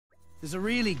There's a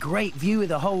really great view of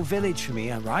the whole village from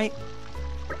here, right?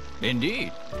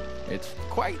 Indeed. It's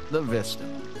quite the vista.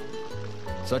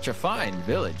 Such a fine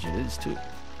village it is, too.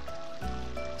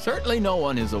 Certainly no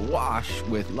one is awash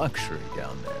with luxury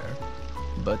down there,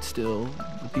 but still,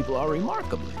 the people are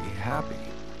remarkably happy.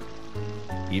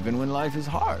 Even when life is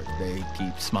hard, they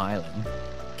keep smiling,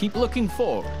 keep looking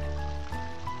forward.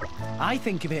 I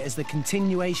think of it as the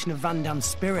continuation of Van Damme's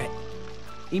spirit.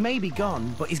 He may be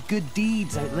gone, but his good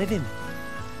deeds outlive him.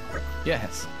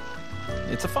 Yes,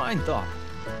 it's a fine thought,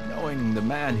 knowing the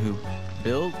man who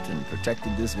built and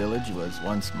protected this village was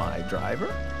once my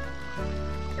driver.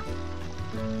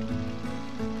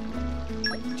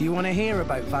 Do you want to hear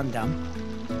about Van Damme?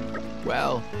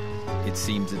 Well, it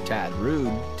seems a tad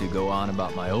rude to go on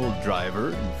about my old driver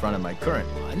in front of my current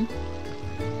one.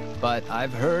 But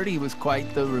I've heard he was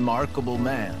quite the remarkable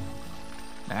man.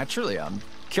 Naturally, I'm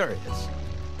curious.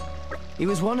 He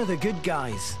was one of the good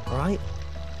guys, right?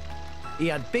 He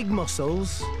had big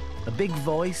muscles, a big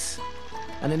voice,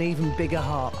 and an even bigger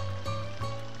heart.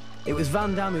 It was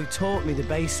Van Damme who taught me the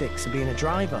basics of being a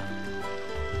driver.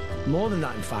 More than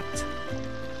that, in fact.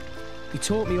 He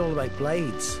taught me all about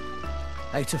blades,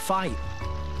 how to fight,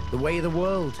 the way of the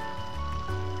world.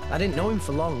 I didn't know him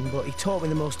for long, but he taught me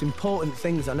the most important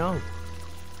things I know.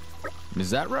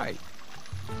 Is that right?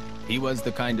 He was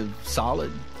the kind of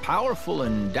solid, powerful,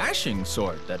 and dashing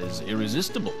sort that is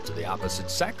irresistible to the opposite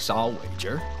sex, I'll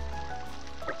wager.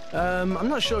 I'm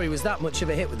not sure he was that much of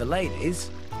a hit with the ladies,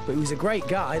 but he was a great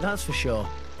guy, that's for sure.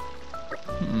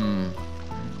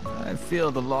 I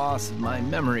feel the loss of my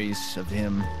memories of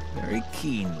him very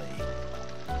keenly.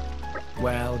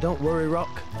 Well, don't worry,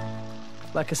 Rock.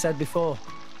 Like I said before,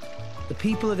 the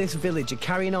people of this village are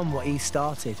carrying on what he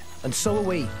started, and so are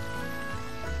we.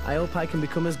 I hope I can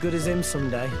become as good as him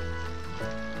someday.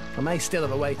 I may still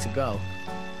have a way to go.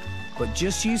 But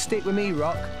just you stick with me,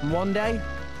 Rock, and one day,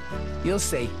 you'll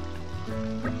see.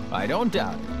 I don't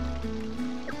doubt it.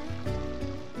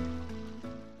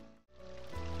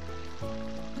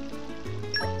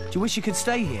 Do you wish you could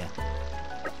stay here?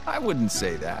 I wouldn't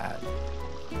say that.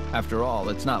 After all,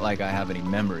 it's not like I have any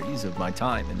memories of my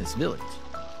time in this village.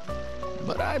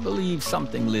 But I believe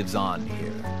something lives on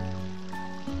here.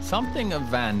 Something of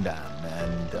Van Damme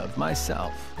and of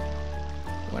myself.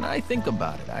 When I think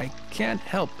about it, I can't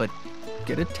help but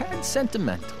get a tad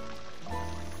sentimental.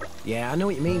 Yeah, I know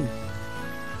what you mean.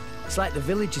 It's like the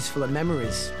village is full of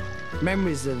memories.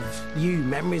 Memories of you,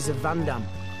 memories of Van Damme.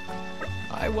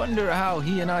 I wonder how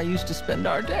he and I used to spend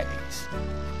our days.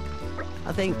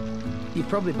 I think you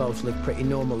probably both live pretty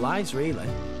normal lives, really.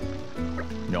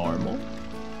 Normal?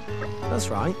 That's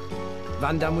right.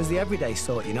 Van Damme was the everyday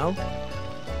sort, you know?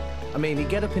 I mean, he'd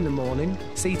get up in the morning,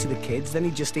 see to the kids, then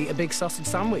he'd just eat a big sausage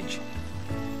sandwich.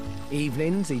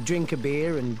 Evenings, he'd drink a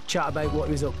beer and chat about what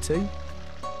he was up to.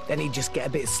 Then he'd just get a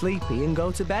bit sleepy and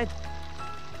go to bed.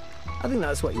 I think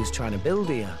that's what he was trying to build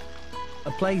here.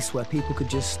 A place where people could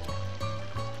just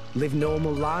live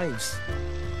normal lives.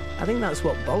 I think that's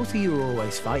what both of you were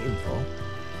always fighting for.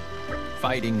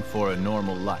 Fighting for a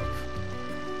normal life.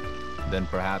 Then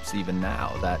perhaps even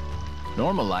now, that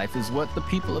normal life is what the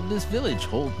people of this village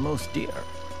hold most dear.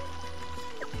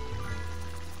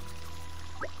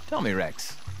 Tell me,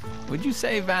 Rex, would you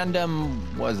say Van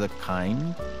Damme was a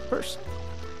kind person?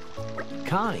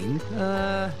 Kind?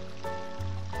 I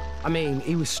mean,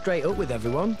 he was straight up with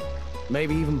everyone.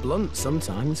 Maybe even blunt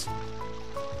sometimes.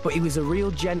 But he was a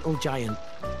real gentle giant.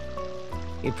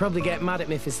 He'd probably get mad at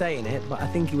me for saying it, but I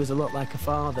think he was a lot like a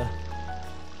father.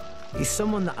 He's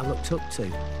someone that I looked up to.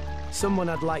 Someone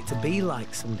I'd like to be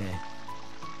like someday.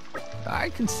 I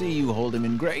can see you hold him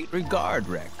in great regard,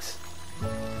 Rex.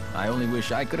 I only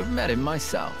wish I could have met him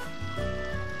myself.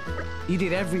 He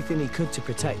did everything he could to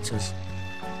protect us.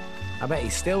 I bet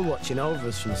he's still watching over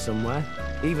us from somewhere,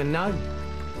 even now.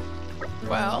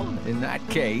 Well, in that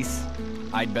case,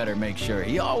 I'd better make sure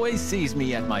he always sees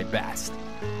me at my best.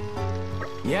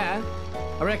 Yeah,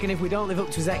 I reckon if we don't live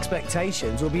up to his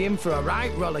expectations, we'll be in for a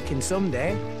right rollicking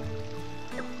someday.